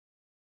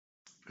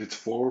It's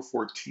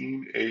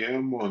 4:14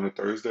 a.m. on a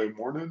Thursday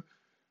morning,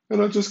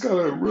 and I just got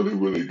a really,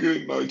 really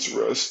good night's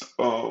rest.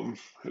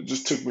 It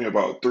just took me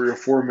about 3 or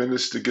 4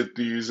 minutes to get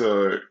these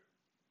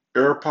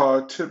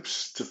AirPod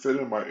tips to fit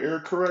in my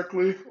ear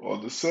correctly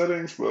on the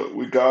settings, but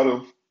we got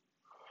them.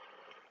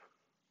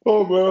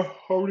 Oh man,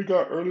 already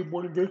got early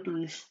morning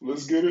victories.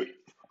 Let's get it.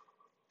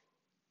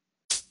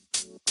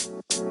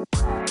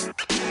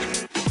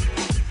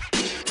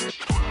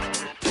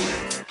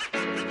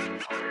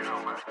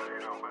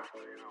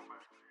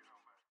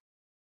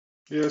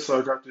 Yeah, so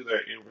I got through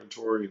that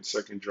inventory and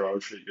second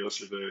job shit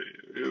yesterday.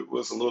 It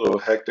was a little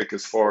hectic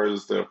as far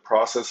as the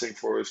processing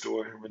for us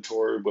doing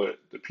inventory, but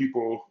the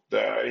people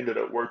that I ended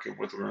up working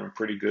with were in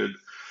pretty good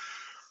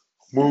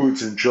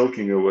moods and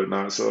joking and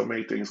whatnot, so it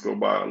made things go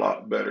by a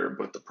lot better.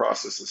 But the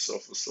process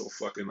itself was so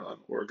fucking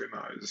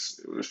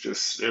unorganized.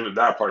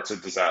 That part's a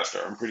disaster.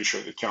 I'm pretty sure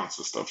the counts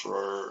and stuff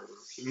are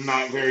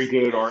not very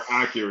good or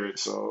accurate,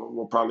 so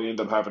we'll probably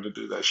end up having to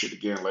do that shit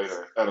again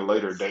later at a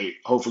later date.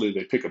 Hopefully,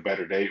 they pick a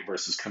better date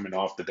versus coming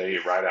off the day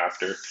right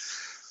after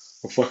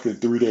a fucking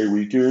 3 day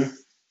weekend.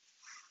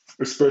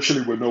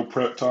 Especially with no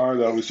prep time,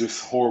 that was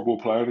just horrible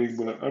planning.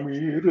 But I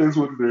mean, it is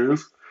what it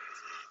is.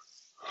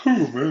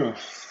 Oh man,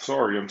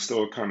 sorry, I'm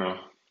still kind of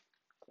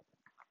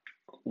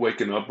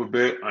waking up a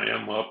bit. I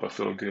am up. I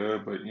feel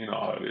good, but you know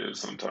how it is.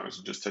 Sometimes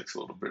it just takes a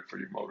little bit for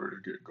your motor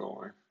to get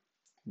going.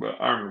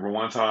 But I remember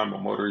one time my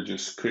motor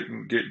just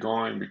couldn't get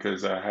going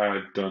because I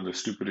had done the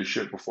stupidest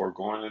shit before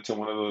going into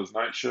one of those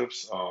night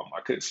shifts. I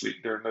couldn't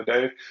sleep during the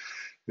day.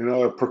 You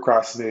know, I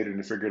procrastinated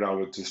and figured I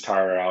would just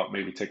tire out,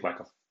 maybe take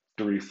like a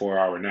 3, 4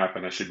 hour nap,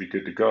 and I should be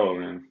good to go.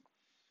 And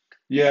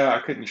yeah, I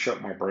couldn't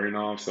shut my brain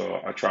off,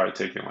 so I tried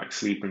taking like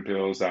sleeping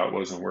pills. That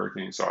wasn't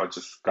working, so I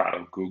just got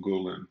on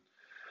Google and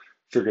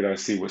figured I'd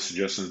see what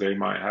suggestions they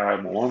might have.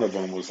 And one of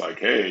them was like,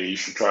 "Hey, you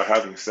should try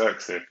having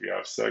sex. If you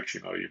have sex,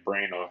 you know, your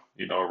brain will,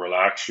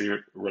 relax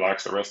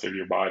the rest of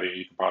your body.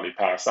 You can probably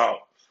pass out."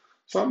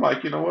 So I'm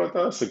like, you know what?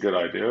 That's a good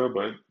idea,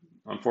 but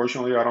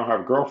unfortunately, I don't have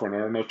a girlfriend.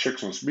 There are no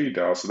chicks on speed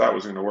dial, so that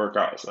wasn't going to work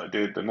out. So I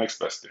did the next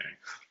best thing: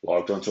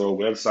 logged onto a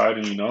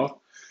website and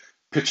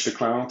pitched the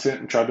clown tent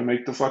and tried to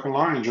make the fucking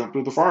lion jump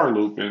through the fire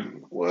loop.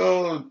 And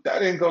well, that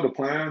didn't go to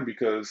plan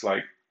because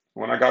like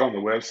when I got on the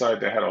website,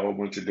 they had a whole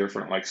bunch of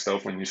different like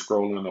stuff when you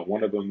scroll into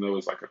one of them. There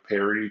was like a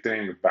parody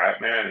thing of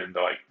Batman, and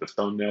like the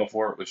thumbnail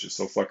for it was just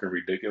so fucking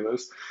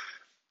ridiculous.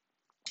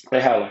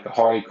 They had like a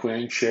Harley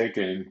Quinn chick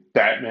and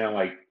Batman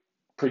like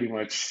pretty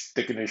much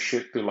sticking his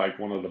shit through like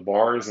one of the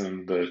bars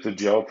and the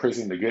jail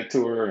prison to get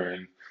to her,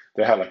 and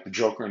they had like the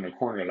Joker in the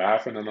corner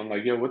laughing, and I'm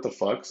like, yo, what the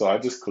fuck? So I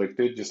just clicked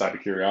it just out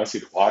of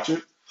curiosity to watch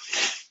it.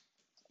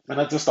 And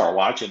I just start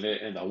watching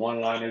it, and the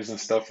one-liners and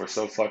stuff were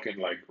so fucking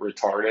like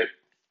retarded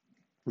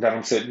that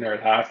I'm sitting there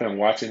laughing,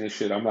 watching this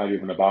shit. I'm not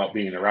even about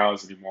being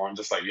aroused anymore. I'm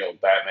just like, yo,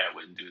 Batman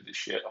wouldn't do this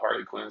shit.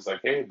 Harley Quinn's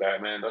like, hey,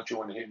 Batman, don't you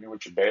want to hit me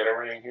with your beta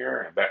ring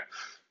here? And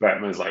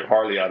Batman's like,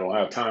 Harley, I don't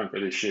have time for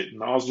this shit.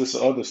 And all just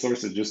other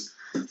sorts of just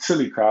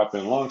silly crap.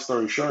 And long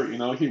story short,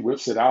 he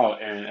whips it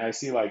out, and as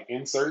he like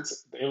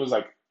inserts, it was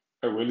like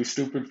a really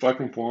stupid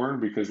fucking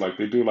porn because like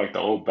they do like the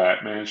old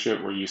Batman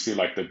shit where you see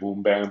like the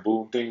boom bam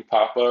boom thing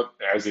pop up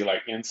as they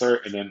like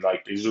insert, and then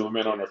like they zoom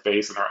in on her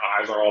face and her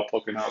eyes are all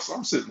poking out. So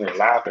I'm sitting there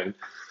laughing,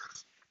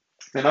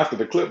 and after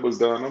the clip was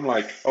done, I'm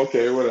like,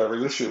 okay, whatever.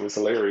 This shit was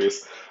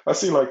hilarious. I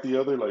see like the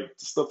other like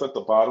stuff at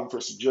the bottom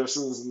for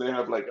suggestions, and they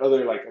have like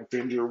other like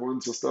Avenger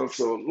ones and stuff.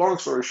 So long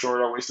story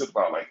short, I wasted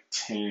about like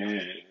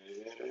 10,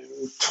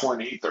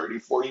 20, 30,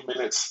 40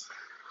 minutes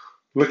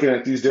looking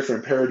at these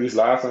different parodies,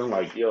 laughing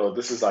like, yo,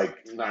 this is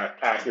like not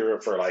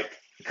accurate for like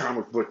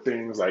comic book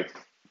things. Like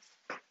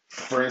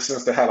for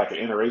instance, they had like an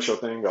interracial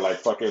thing or like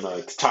fucking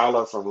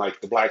T'Challa from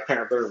like the Black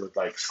Panther with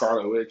like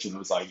Scarlet Witch, and it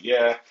was like,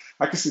 yeah,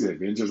 I can see the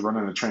Avengers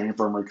running a train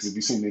from her because if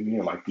you've seen any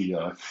of like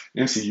the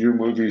MCU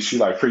movies, she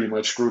like pretty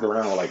much screwed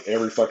around with like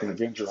every fucking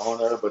Avenger on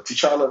there. But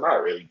T'Challa,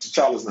 not really.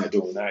 T'Challa's not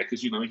doing that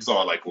because he's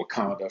all like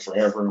Wakanda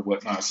forever and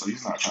whatnot, so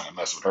he's not trying to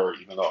mess with her.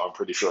 Even though I'm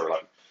pretty sure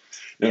like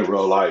in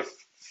real life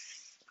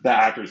the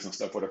actors and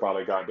stuff would have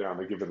probably got down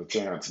to give it a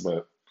chance,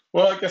 but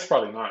well, I guess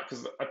probably not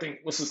because I think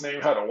what's his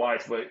name had a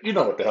wife, but you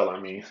know what the hell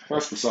I mean.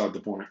 That's beside the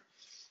point.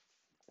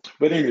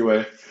 But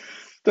anyway,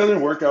 that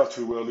didn't work out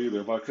too well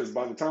either, because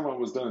by the time I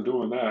was done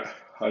doing that,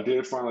 I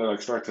did finally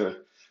like start to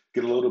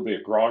get a little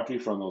bit groggy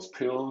from those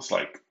pills,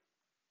 like,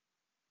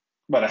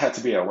 but I had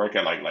to be at work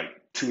at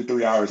like 2,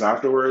 3 hours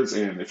afterwards.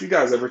 And if you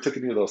guys ever took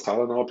any of those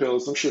Tylenol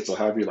pills, some shits will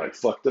have you like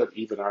fucked up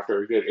even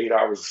after a good 8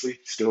 hours of sleep.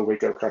 You still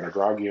wake up kind of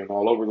groggy and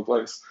all over the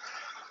place.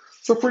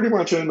 So pretty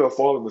much I ended up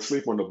falling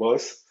asleep on the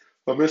bus.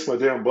 I missed my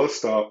damn bus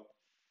stop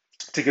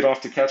to get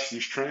off to catch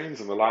these trains,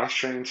 and the last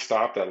train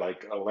stopped at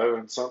like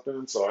 11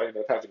 something. So I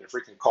ended up having to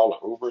freaking call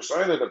an Uber. So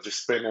I ended up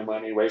just spending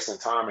money, wasting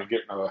time, and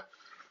getting a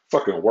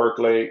fucking work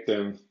late.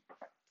 Then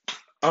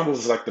I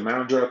was like the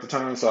manager at the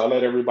time, so I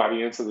let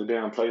everybody into the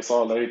damn place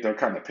all late. They're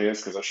kind of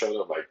pissed because I showed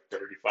up like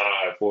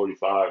 35,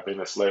 45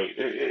 minutes late.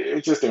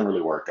 It just didn't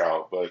really work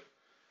out, but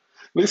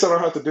at least I don't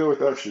have to deal with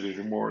that shit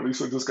anymore. At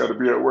least I just got to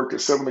be at work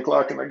at 7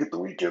 o'clock and I get the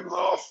weekends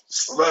off.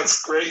 So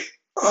that's great.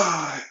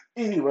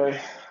 Anyway,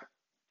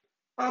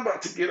 I'm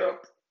about to get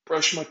up,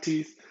 brush my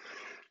teeth,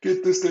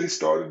 get this day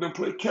started, and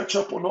play catch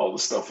up on all the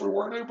stuff we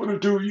weren't able to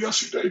do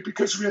yesterday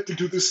because we had to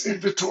do this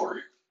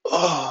inventory.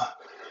 Uh,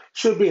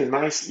 should be a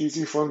nice,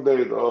 easy, fun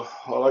day though.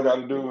 All I got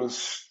to do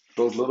is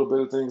those little bit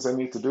of things I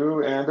need to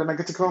do, and then I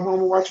get to come home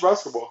and watch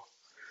basketball.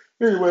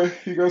 Anyway,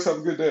 you guys have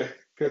a good day.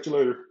 Catch you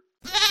later.